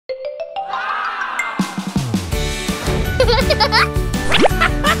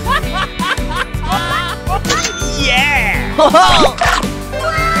Ho-ho!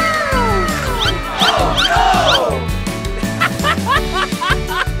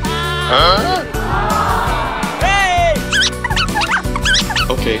 Huh? Hey!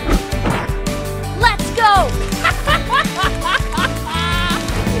 Okay. Let's go!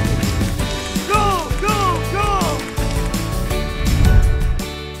 Go, go, go!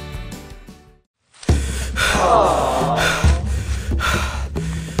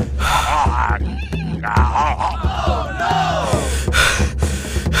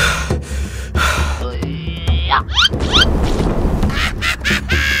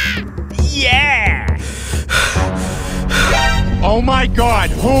 Yeah! Oh my God,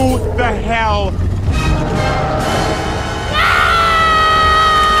 who the hell?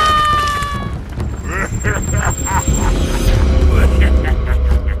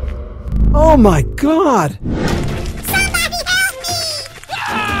 Oh my God! Somebody help me!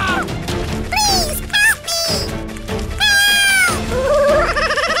 Help! Please help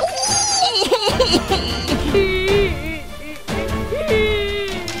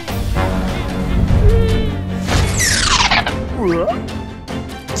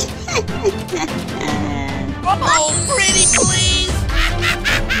Oh, pretty please!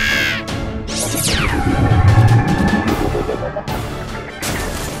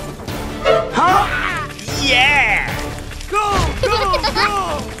 Huh? Yeah! Go, go, go!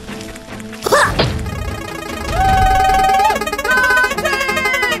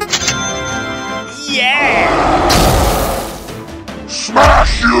 Yeah!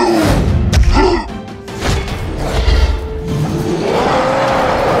 Smash you!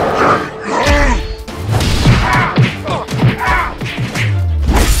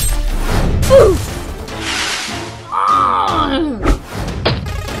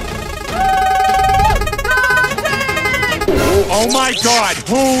 Oh my God,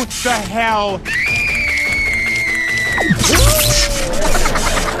 who the hell?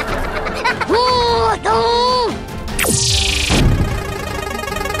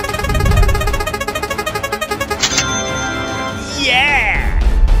 Yeah!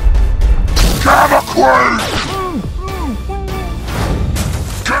 Gamma quake!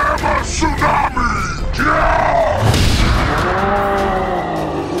 Gamma tsunami! Yeah!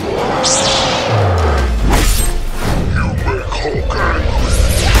 You make Hulk angry.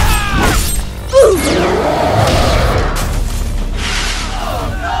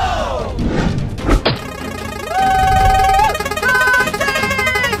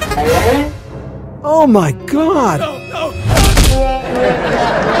 Oh my God!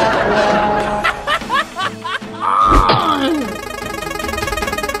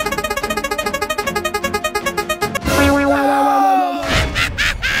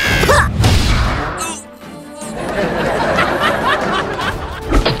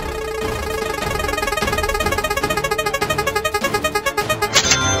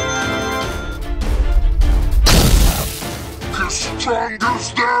 As strong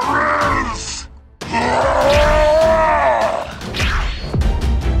as there is!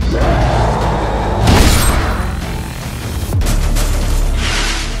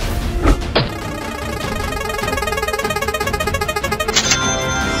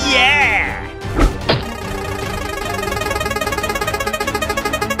 Yeah!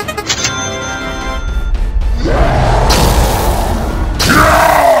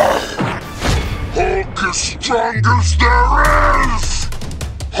 Hulk as strong as there is!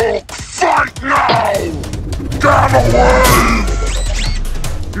 Hulk, fight now! Gamma wave!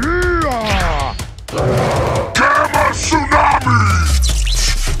 Yeah! Gamma tsunami!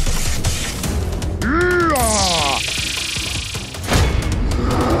 Yeah!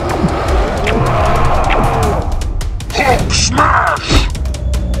 Hulk smash!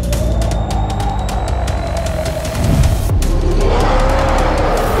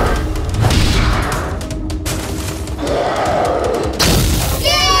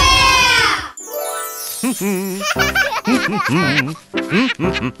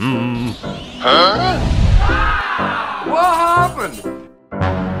 Huh? What happened?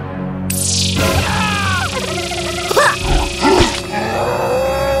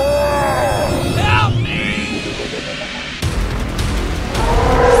 Help me!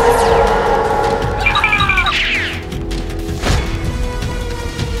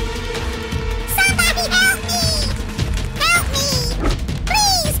 Somebody help me! Help me!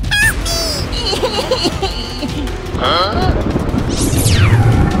 Please help me! Huh?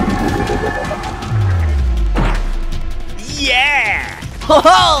 Yeah!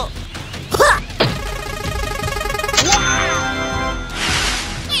 Ho-ho!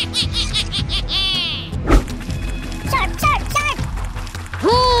 Sharp, sharp, sharp!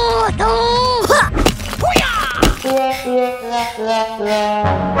 Ooh, no! NANI?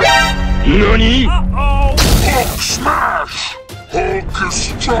 Uh-oh! Hulk smash! Hulk is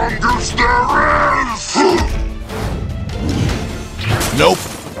strongest there is! Nope.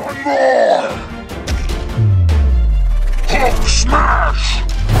 One more! Hulk smash!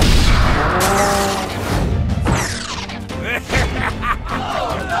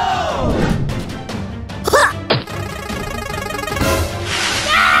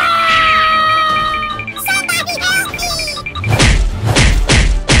 Somebody help me!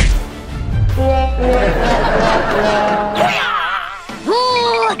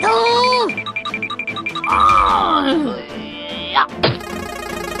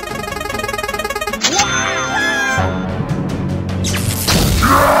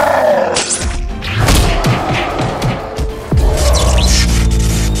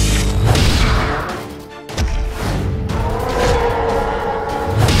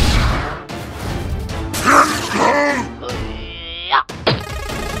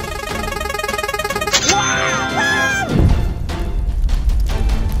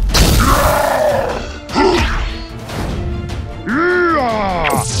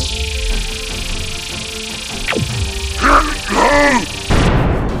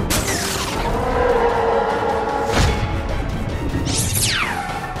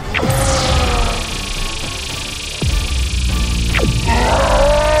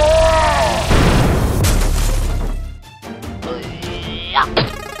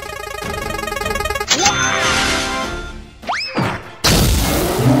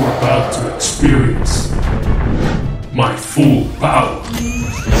 You're about to experience my full power.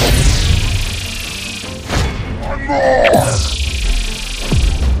 One more!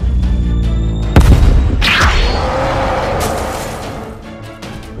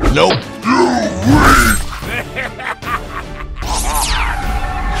 Nope.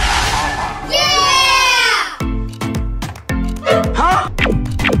 Yeah!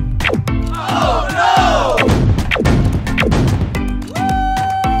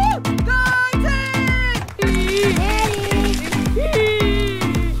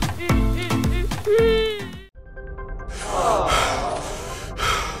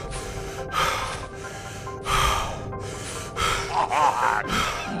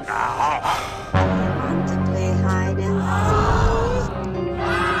 Want to play hide and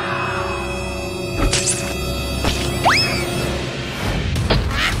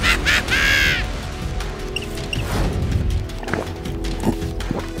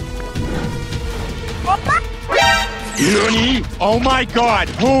NANI? Oh my god,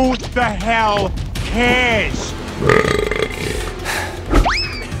 who the hell cares?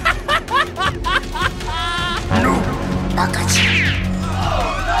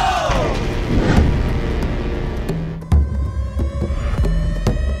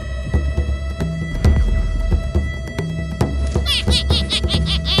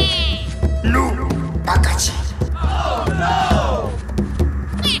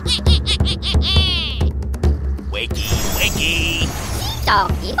 Wakey, wakey.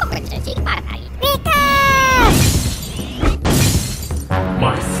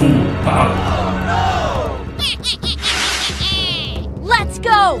 My full power. Let's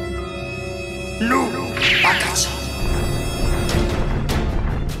go!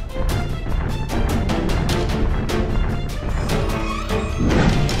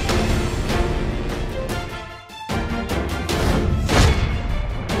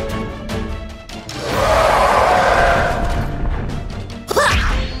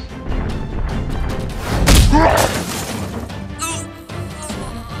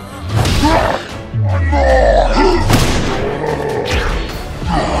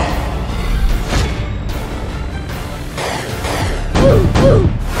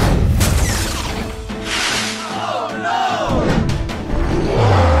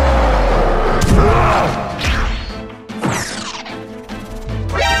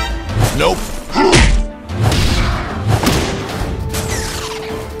 Nope.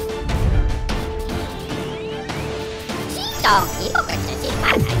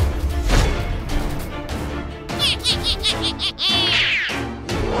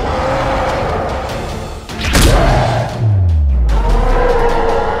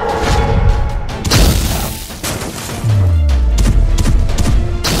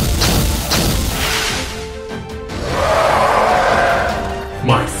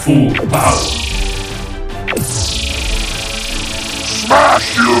 My full power.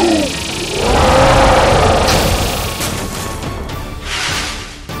 Smash you!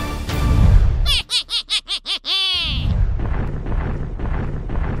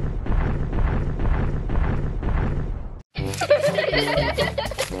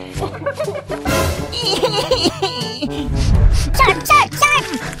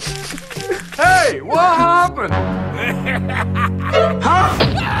 What happened?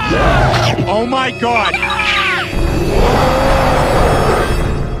 Oh my god!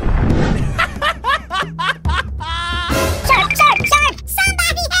 Shark, shark, shark!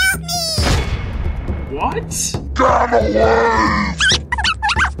 Somebody help me! What? Damn away!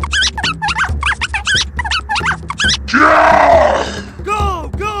 Yeah! Go,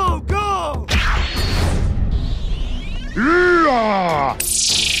 go, go! Yeah!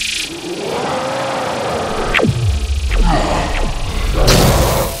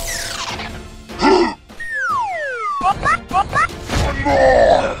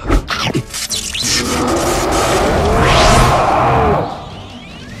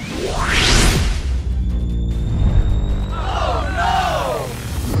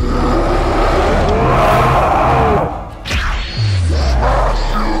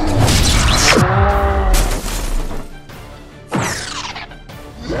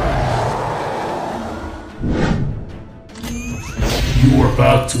 You are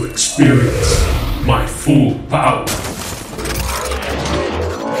about to experience my full power.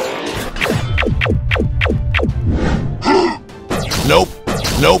 Nope.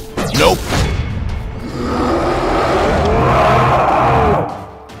 Nope. Nope.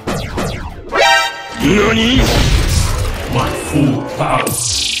 NANI?! My full power.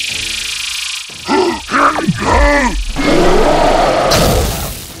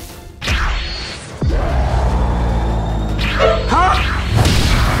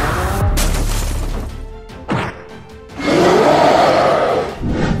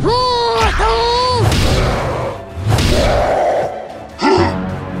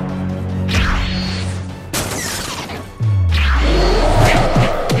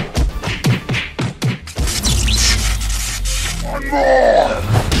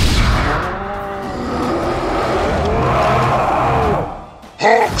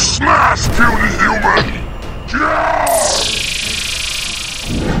 Hulk smash, puny human! Yeah!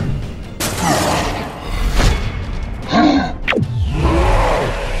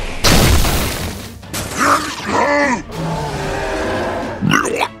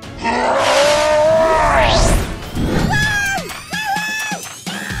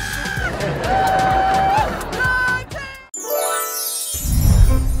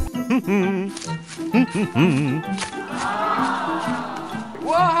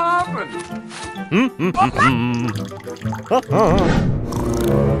 What happened?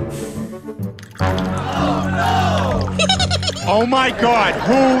 Oh my god,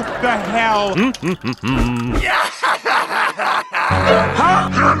 who the hell?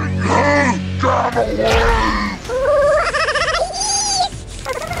 Damn away!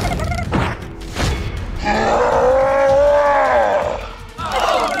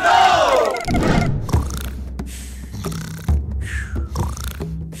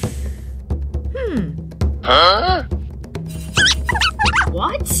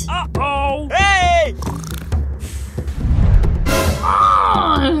 What? Uh-oh! Hey!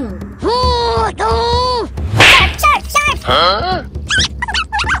 Shark, shark, shark!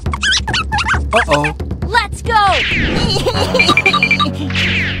 Uh-oh. Let's go!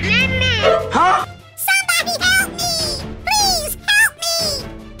 Huh? Somebody help me! Please help me!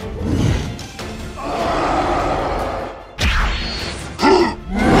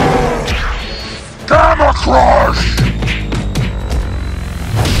 Gamma Crush!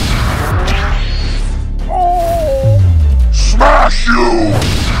 Smash you!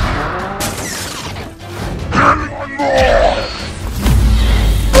 One more!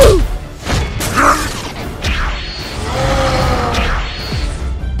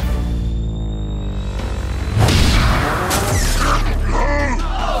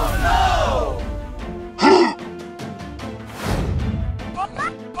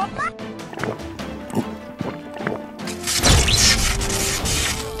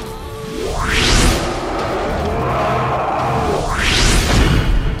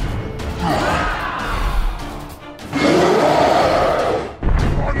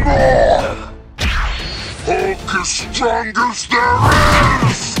 Hulk is strongest there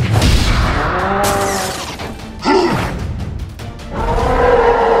is!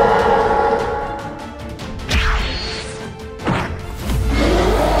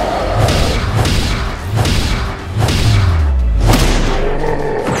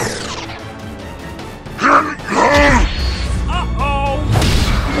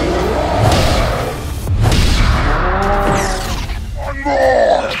 One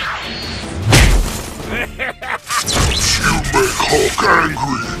more! You make Hulk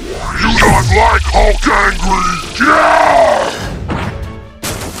angry! You not like Hulk angry! Yeah!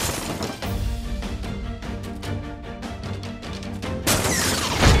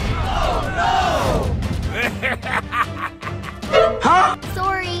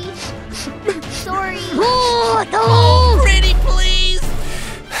 sorry. Oh, pretty, please.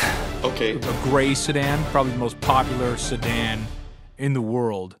 Okay. A gray sedan, probably the most popular sedan in the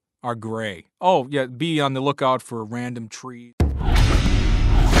world, are gray. Oh, yeah, be on the lookout for random trees.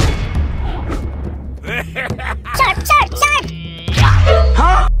 Sharp, sharp, sharp.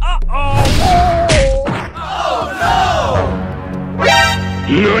 Huh? Uh-oh! Oh no!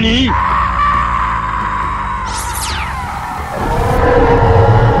 NANI?!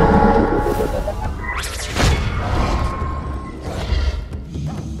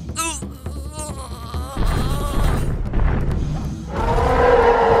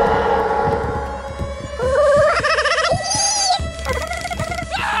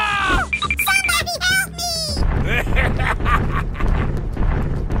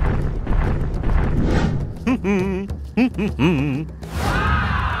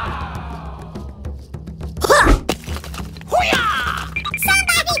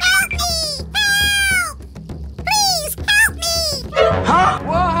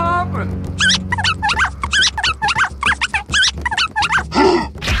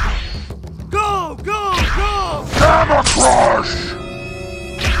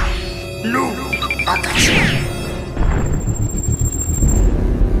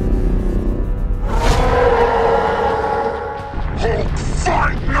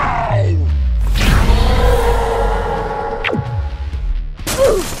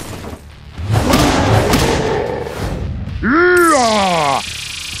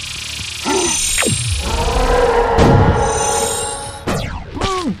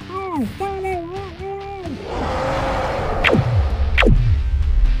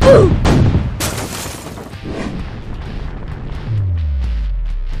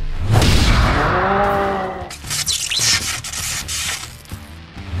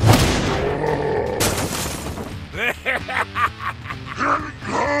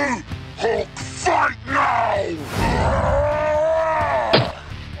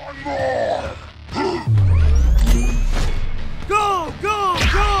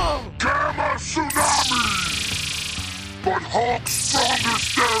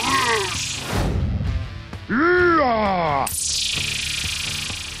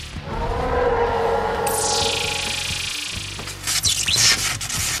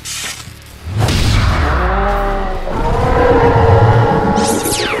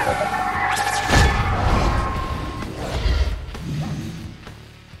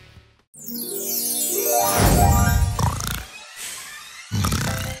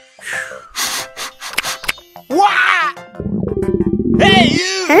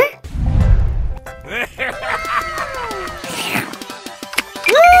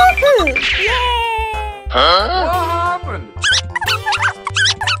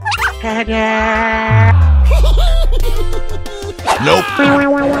 Nope.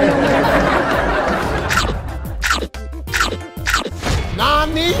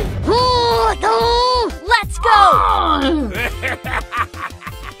 Nani? Let's go!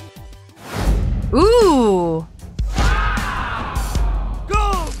 Ooh!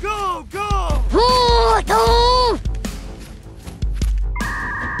 Go, go, go!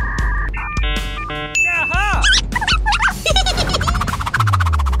 Aha!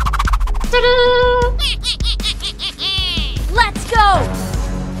 Let's go!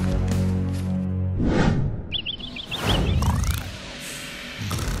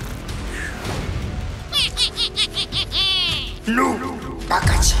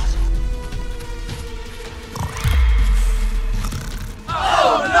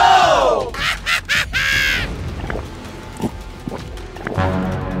 Oh no!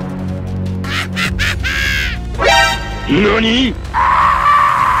 NANI?!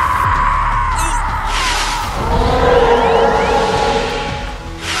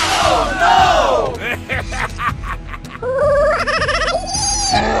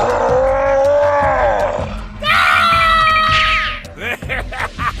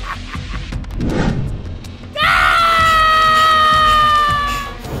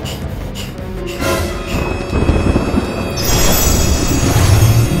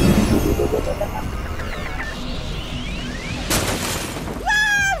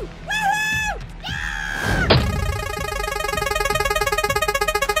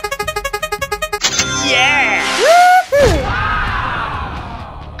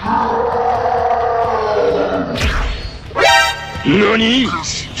 NANI?!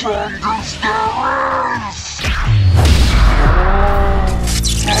 Strongest there is!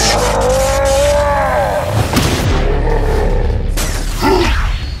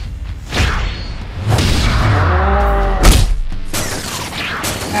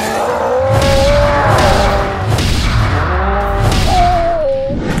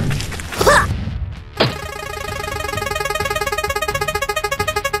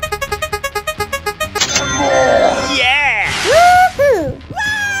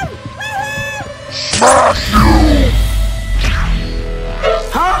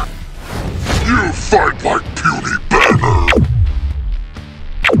 fight like puny banner!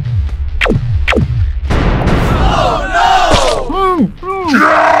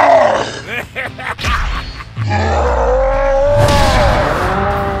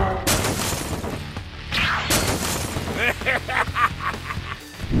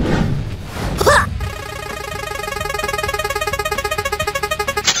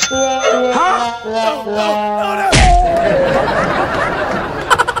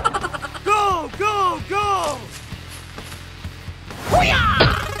 Go, go, go!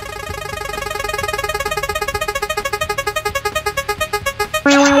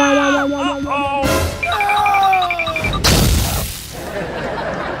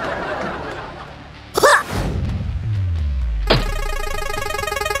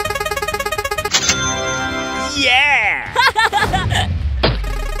 Yeah!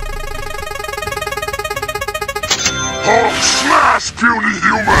 Hulk smash, puny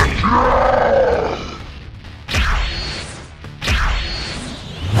human!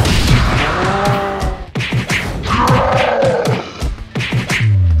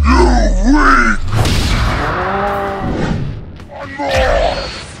 You weak!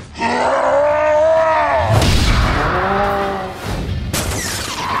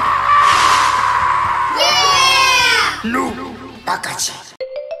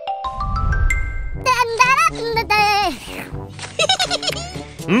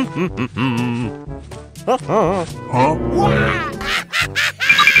 One more!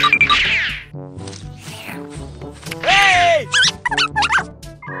 Hey!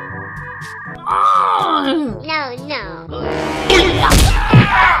 No, no.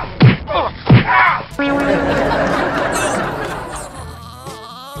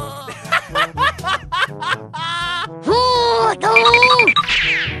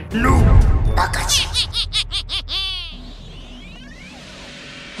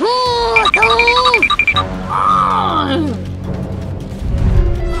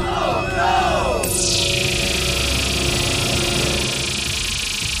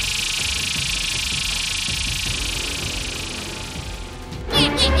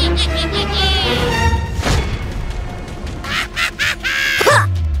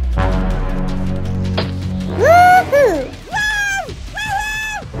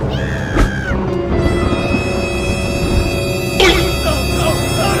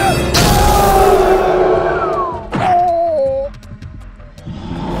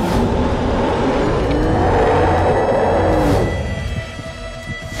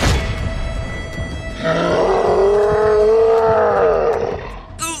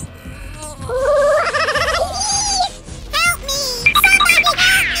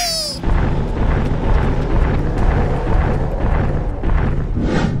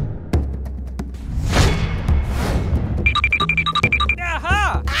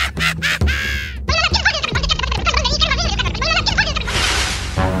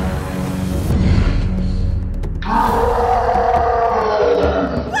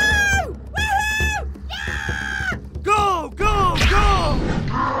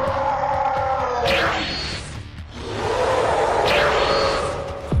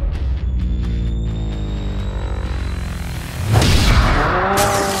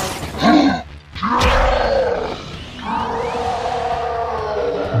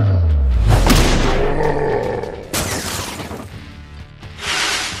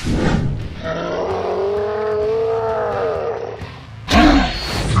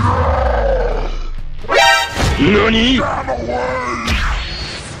 NANI?!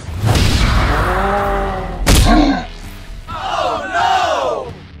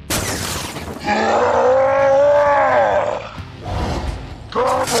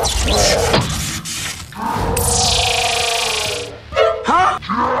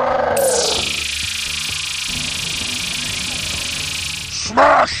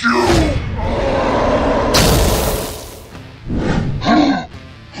 Smash you!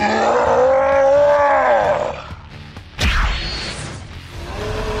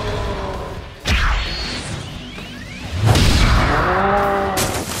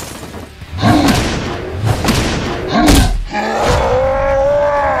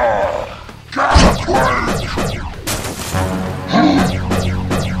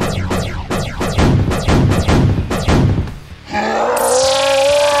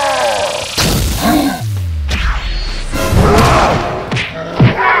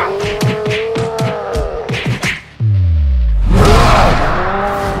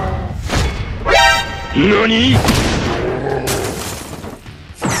 NANI?!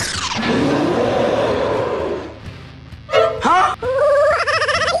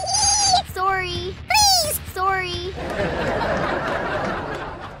 Sorry. Please. Sorry.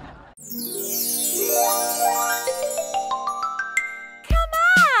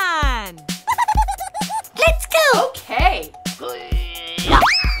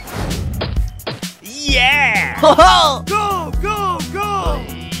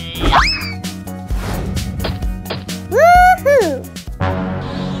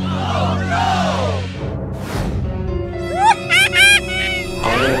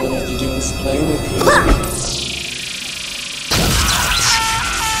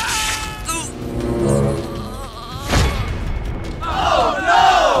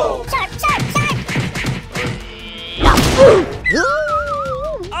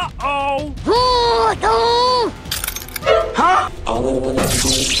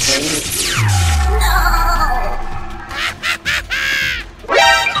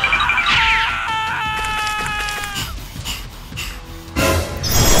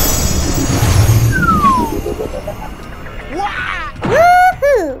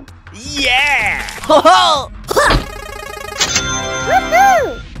 Woohoo! Yeah! Ho-ho!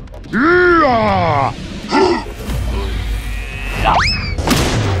 Woohoo!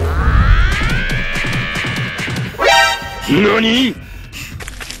 Yeah! NANI?!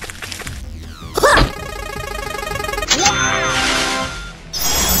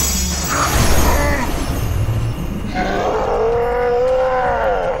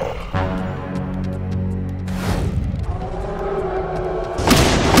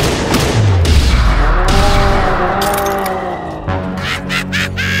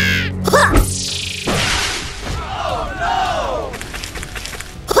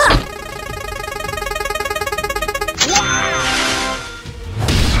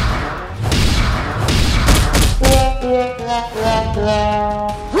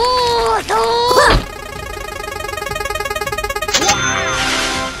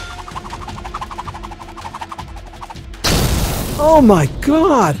 Oh my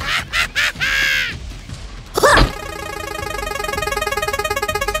god!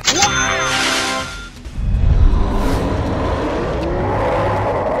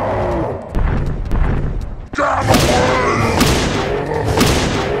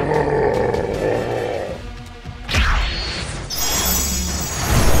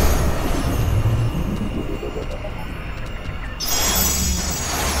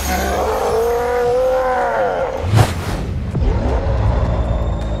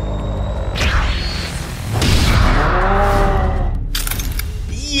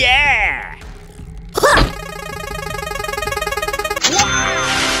 Yeah!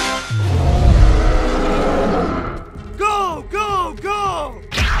 Go, go, go!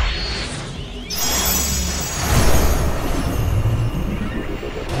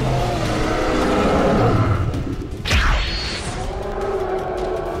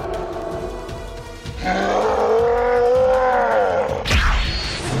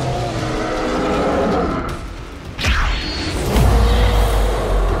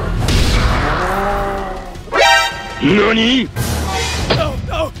 NANI?!